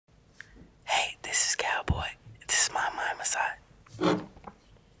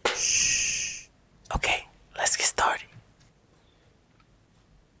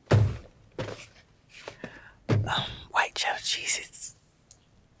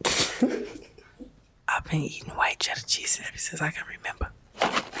I've been eating white cheddar cheese ever since I can remember.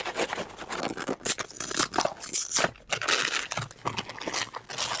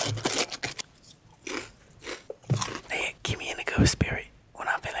 They keep me in a good spirit when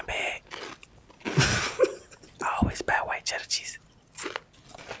I'm feeling bad. I always buy white cheddar cheese.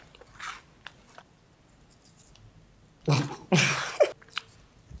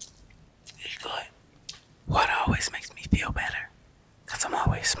 It's good. Water always makes me feel better, cause I'm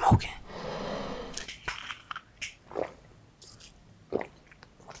always smoking.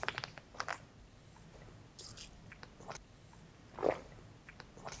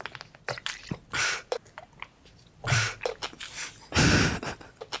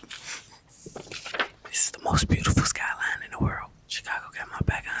 This is the most beautiful skyline in the world. Chicago got my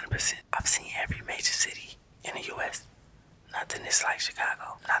back 100%. I've seen every major city in the U.S. Nothing is like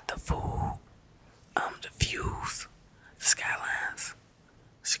Chicago. Not the food, the views, the skylines.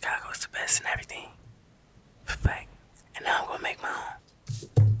 Chicago is the best in everything. Perfect. And now I'm gonna make my own.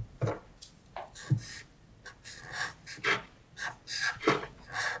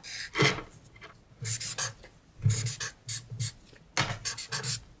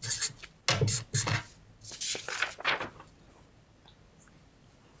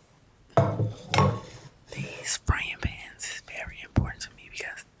 These frying pans is very important to me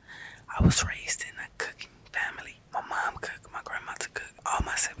because I was raised in a cooking family. My mom cooked, my grandmother cooked, all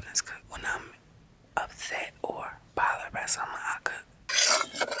my siblings cook. When I'm upset or bothered by something, I cook.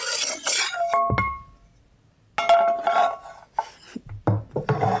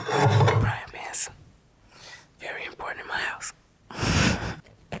 Frying pans, very important in my house.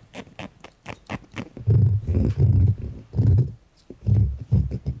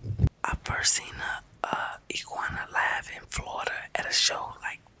 I first seen a iguana live in Florida at a show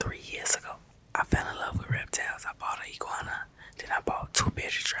like 3 years ago. I fell in love with reptiles. I bought an iguana, then I bought 2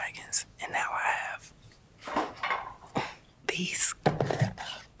 bearded dragons, and now I have these.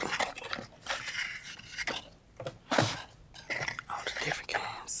 All the different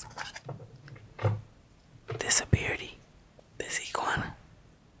kinds. This a beardy, this iguana.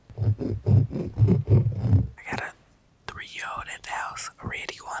 I got a 3-year-old at the house, a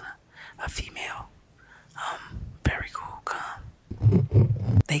red iguana, a female. Very cool, calm.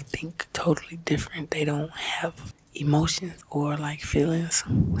 They think totally different. They don't have emotions or like feelings.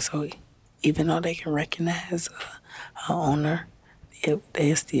 So even though they can recognize a owner,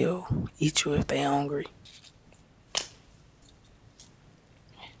 they still eat you if they're hungry.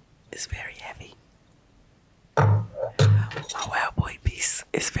 It's very heavy. My Wild Boy piece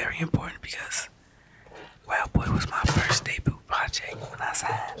is very important because Wild Boy was my first debut project when I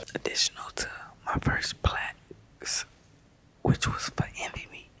signed. Additional to my first plaques, which was for Envy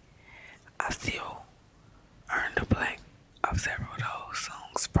Me, I still earned a plaque of several of those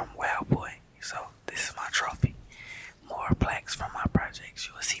songs from Wild Boy. So this is my trophy. More plaques from my projects.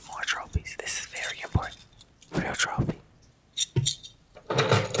 You will see more trophies. This is very important. Real trophy.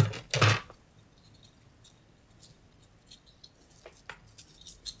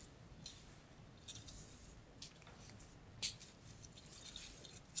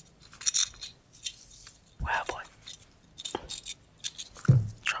 Wild Boy.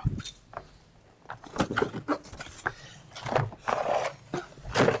 Trophy.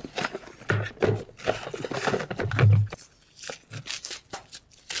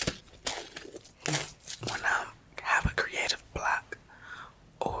 When I have a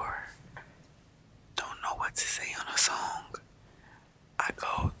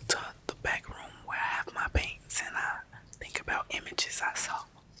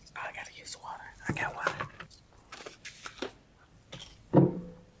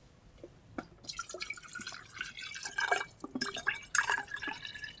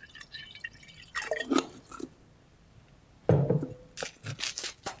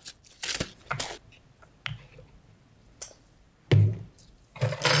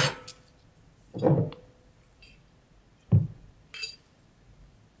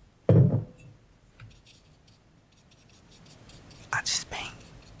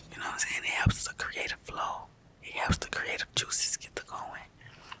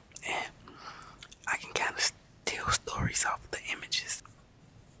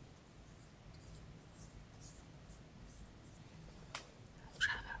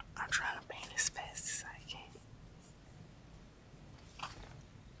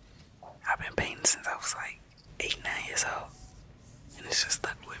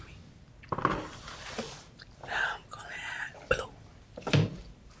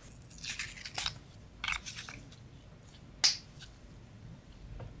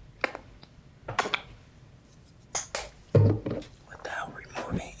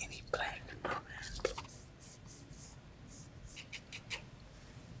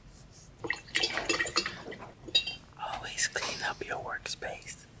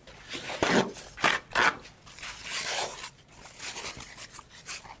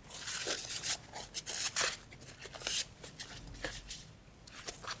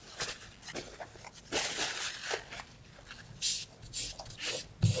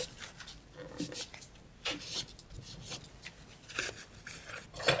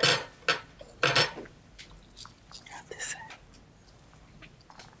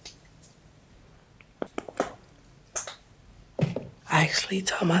actually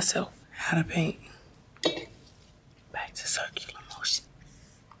taught myself how to paint. Back to circular motion.